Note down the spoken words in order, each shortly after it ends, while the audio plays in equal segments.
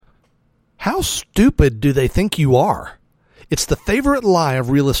How stupid do they think you are? It's the favorite lie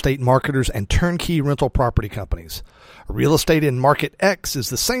of real estate marketers and turnkey rental property companies. Real estate in market X is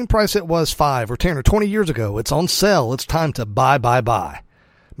the same price it was 5 or 10 or 20 years ago. It's on sale. It's time to buy.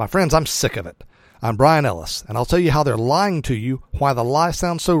 My friends, I'm sick of it. I'm Brian Ellis, and I'll tell you how they're lying to you, why the lie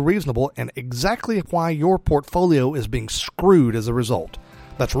sounds so reasonable, and exactly why your portfolio is being screwed as a result.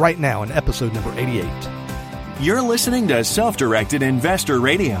 That's right now in episode number 88. You're listening to Self-Directed Investor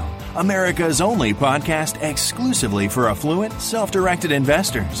Radio, America's only podcast exclusively for affluent, self-directed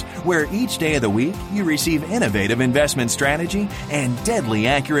investors, where each day of the week you receive innovative investment strategy and deadly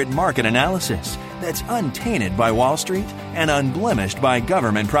accurate market analysis that's untainted by Wall Street and unblemished by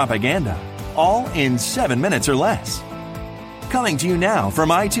government propaganda, all in 7 minutes or less. Coming to you now from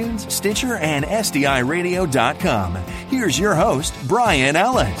iTunes, Stitcher, and SDIRadio.com, here's your host, Brian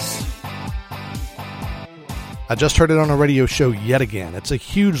Ellis. I just heard it on a radio show yet again. It's a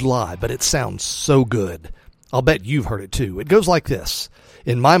huge lie, but it sounds so good. I'll bet you've heard it too. It goes like this.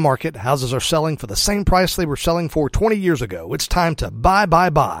 In my market, houses are selling for the same price they were selling for 20 years ago. It's time to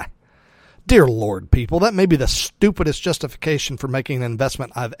buy. Dear Lord, people, that may be the stupidest justification for making an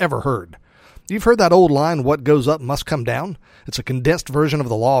investment I've ever heard. You've heard that old line, what goes up must come down? It's a condensed version of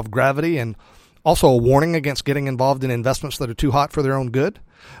the law of gravity and also a warning against getting involved in investments that are too hot for their own good.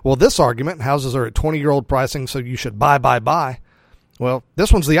 Well, this argument, houses are at 20-year-old pricing, so you should buy. Well,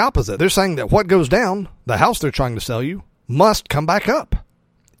 this one's the opposite. They're saying that what goes down, the house they're trying to sell you, must come back up.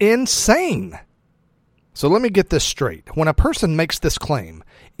 Insane. So let me get this straight. When a person makes this claim,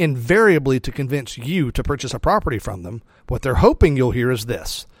 invariably to convince you to purchase a property from them, what they're hoping you'll hear is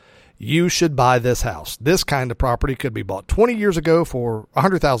this. You should buy this house. This kind of property could be bought 20 years ago for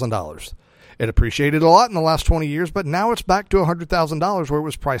 $100,000. It appreciated a lot in the last 20 years, but now it's back to $100,000 where it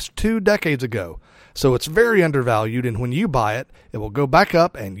was priced 2 decades ago. So it's very undervalued, and when you buy it, it will go back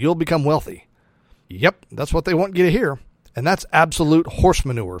up and you'll become wealthy. Yep, that's what they want you to hear. And that's absolute horse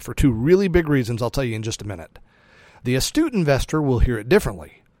manure for 2 really big reasons I'll tell you in just a minute. The astute investor will hear it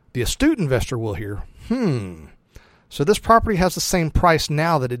differently. The astute investor will hear, so this property has the same price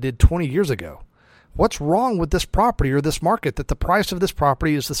now that it did 20 years ago. What's wrong with this property or this market that the price of this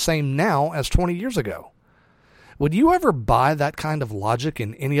property is the same now as 20 years ago? Would you ever buy that kind of logic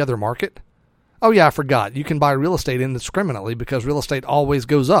in any other market? Oh yeah, I forgot. You can buy real estate indiscriminately because real estate always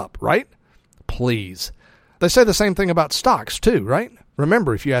goes up, right? Please. They say the same thing about stocks too, right?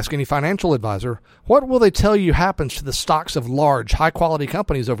 Remember, if you ask any financial advisor, what will they tell you happens to the stocks of large, high-quality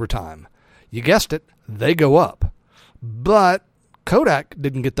companies over time? You guessed it, they go up. But Kodak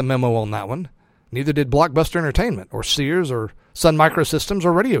didn't get the memo on that one. Neither did Blockbuster Entertainment, or Sears, or Sun Microsystems,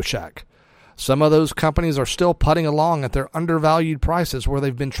 or Radio Shack. Some of those companies are still putting along at their undervalued prices where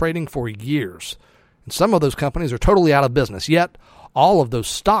they've been trading for years. And some of those companies are totally out of business, yet all of those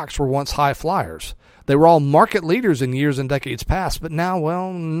stocks were once high flyers. They were all market leaders in years and decades past, but now,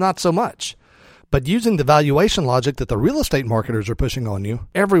 well, not so much. But using the valuation logic that the real estate marketers are pushing on you,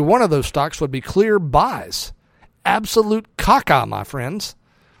 every one of those stocks would be clear buys. Absolute caca, my friends.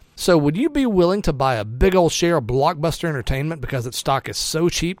 So would you be willing to buy a big old share of Blockbuster Entertainment because its stock is so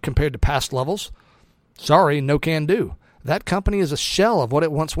cheap compared to past levels? Sorry, no can do. That company is a shell of what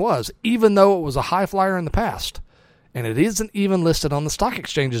it once was, even though it was a high flyer in the past. And it isn't even listed on the stock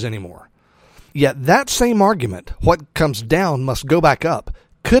exchanges anymore. Yet that same argument, what comes down must go back up,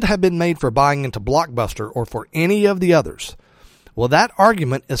 could have been made for buying into Blockbuster or for any of the others. Well, that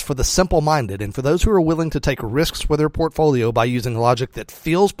argument is for the simple-minded and for those who are willing to take risks with their portfolio by using logic that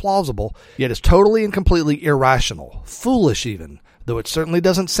feels plausible, yet is totally and completely irrational, foolish even, though it certainly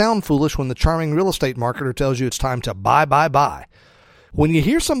doesn't sound foolish when the charming real estate marketer tells you it's time to buy. When you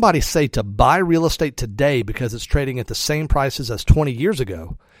hear somebody say to buy real estate today because it's trading at the same prices as 20 years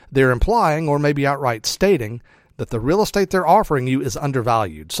ago, they're implying, or maybe outright stating, that the real estate they're offering you is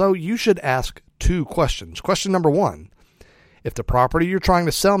undervalued. So you should ask 2 questions. Question number 1. If the property you're trying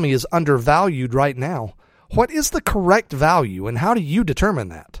to sell me is undervalued right now, what is the correct value and how do you determine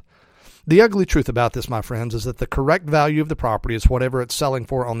that? The ugly truth about this, my friends, is that the correct value of the property is whatever it's selling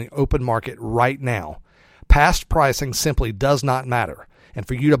for on the open market right now. Past pricing simply does not matter. And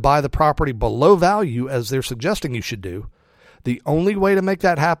for you to buy the property below value, as they're suggesting you should do, the only way to make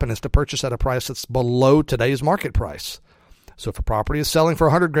that happen is to purchase at a price that's below today's market price. So if a property is selling for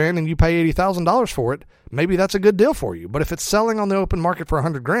 $100,000 and you pay $80,000 for it, maybe that's a good deal for you. But if it's selling on the open market for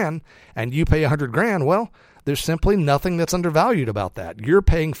 $100,000 and you pay $100,000, well, there's simply nothing that's undervalued about that. You're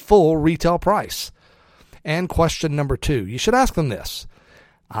paying full retail price. And question number 2, you should ask them this.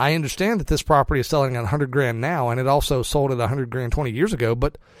 I understand that this property is selling at $100,000 now, and it also sold at $100,000 20 years ago,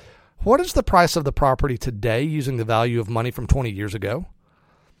 but what is the price of the property today using the value of money from 20 years ago?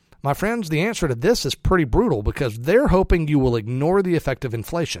 My friends, the answer to this is pretty brutal because they're hoping you will ignore the effect of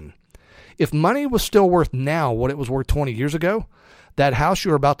inflation. If money was still worth now what it was worth 20 years ago, that house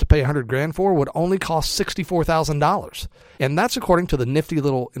you're about to pay $100,000 for would only cost $64,000. And that's according to the nifty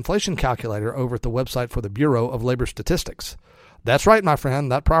little inflation calculator over at the website for the Bureau of Labor Statistics. That's right, my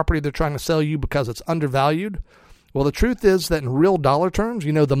friend, that property they're trying to sell you because it's undervalued. Well, the truth is that in real dollar terms,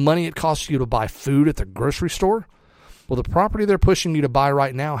 you know, the money it costs you to buy food at the grocery store, well, the property they're pushing you to buy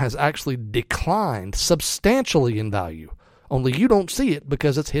right now has actually declined substantially in value. Only you don't see it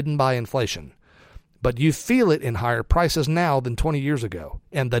because it's hidden by inflation. But you feel it in higher prices now than 20 years ago,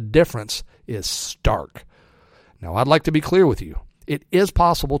 and the difference is stark. Now, I'd like to be clear with you. It is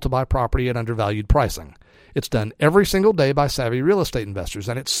possible to buy property at undervalued pricing. It's done every single day by savvy real estate investors,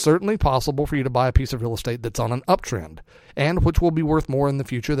 and it's certainly possible for you to buy a piece of real estate that's on an uptrend, and which will be worth more in the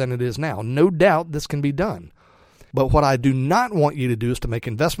future than it is now. No doubt this can be done. But what I do not want you to do is to make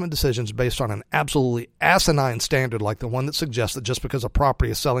investment decisions based on an absolutely asinine standard like the one that suggests that just because a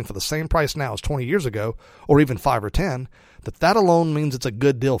property is selling for the same price now as 20 years ago, or even 5 or 10, that alone means it's a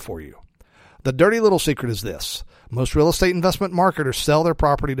good deal for you. The dirty little secret is this. Most real estate investment marketers sell their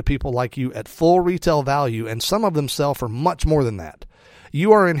property to people like you at full retail value, and some of them sell for much more than that.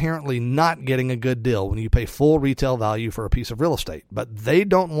 You are inherently not getting a good deal when you pay full retail value for a piece of real estate, but they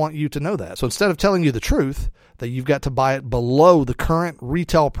don't want you to know that. So instead of telling you the truth, that you've got to buy it below the current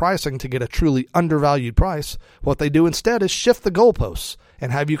retail pricing to get a truly undervalued price, what they do instead is shift the goalposts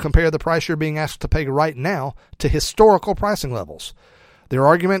and have you compare the price you're being asked to pay right now to historical pricing levels. Their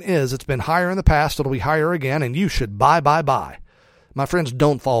argument is it's been higher in the past, it'll be higher again, and you should buy. My friends,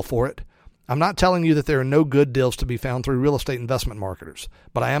 don't fall for it. I'm not telling you that there are no good deals to be found through real estate investment marketers,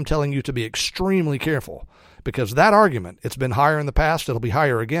 but I am telling you to be extremely careful because that argument, it's been higher in the past, it'll be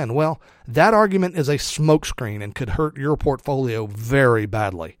higher again, well, that argument is a smokescreen and could hurt your portfolio very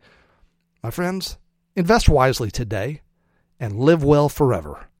badly. My friends, invest wisely today and live well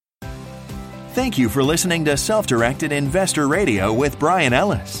forever. Thank you for listening to Self-Directed Investor Radio with Brian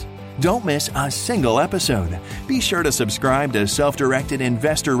Ellis. Don't miss a single episode. Be sure to subscribe to Self-Directed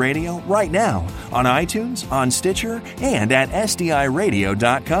Investor Radio right now on iTunes, on Stitcher, and at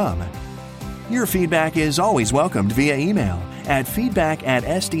SDIRadio.com. Your feedback is always welcomed via email at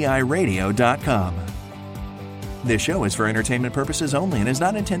feedback@SDIRadio.com. This show is for entertainment purposes only and is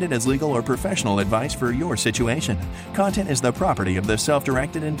not intended as legal or professional advice for your situation. Content is the property of the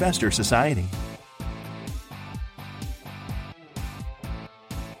Self-Directed Investor Society.